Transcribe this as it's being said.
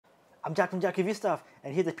I'm Jack from Jack Review Stuff,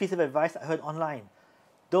 and here's a piece of advice I heard online.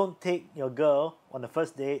 Don't take your girl on the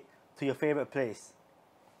first date to your favorite place.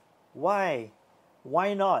 Why?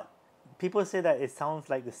 Why not? People say that it sounds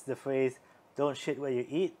like the phrase, don't shit where you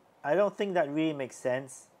eat. I don't think that really makes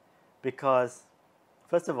sense because,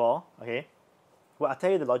 first of all, okay, well, I'll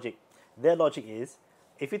tell you the logic. Their logic is,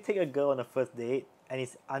 if you take a girl on a first date and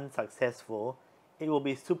it's unsuccessful, it will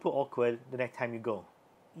be super awkward the next time you go.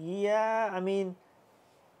 Yeah, I mean,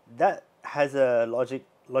 that has a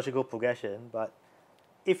logical progression, but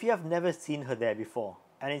if you have never seen her there before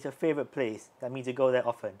and it's your favorite place, that means you go there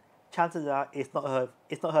often. Chances are it's not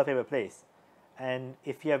her favorite place. And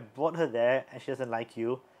if you have brought her there and she doesn't like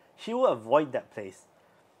you, she will avoid that place.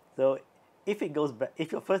 So if it goes back,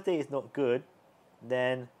 if your first date is not good,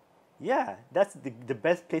 then yeah, that's the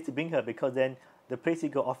best place to bring her, because then the place you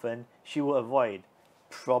go often, she will avoid.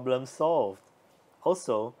 Problem solved.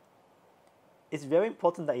 Also, it's very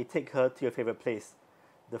important that you take her to your favorite place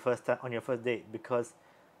the first time on your first date, because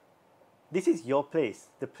this is your place,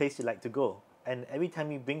 the place you like to go. And every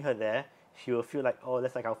time you bring her there, she will feel like, oh,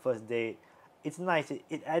 that's like our first date. It's nice.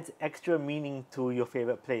 It adds extra meaning to your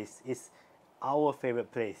favorite place. It's our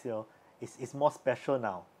favorite place, you know. It's more special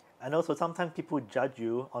now. And also sometimes people judge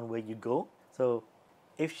you on where you go. So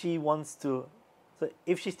if she wants to, so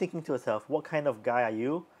if she's thinking to herself, what kind of guy are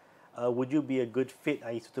you? Would you be a good fit?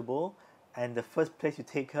 Are you suitable? And the first place you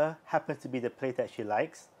take her happens to be the place that she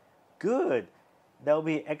likes. Good. There will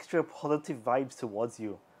be extra positive vibes towards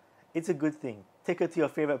you. It's a good thing. Take her to your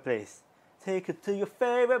favorite place. Take her to your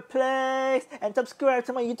favorite place and subscribe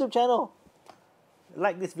to my YouTube channel.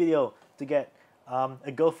 Like this video to get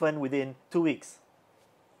a girlfriend within 2 weeks.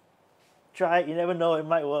 Try it, you never know, it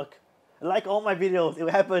might work. Like all my videos,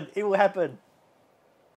 it will happen.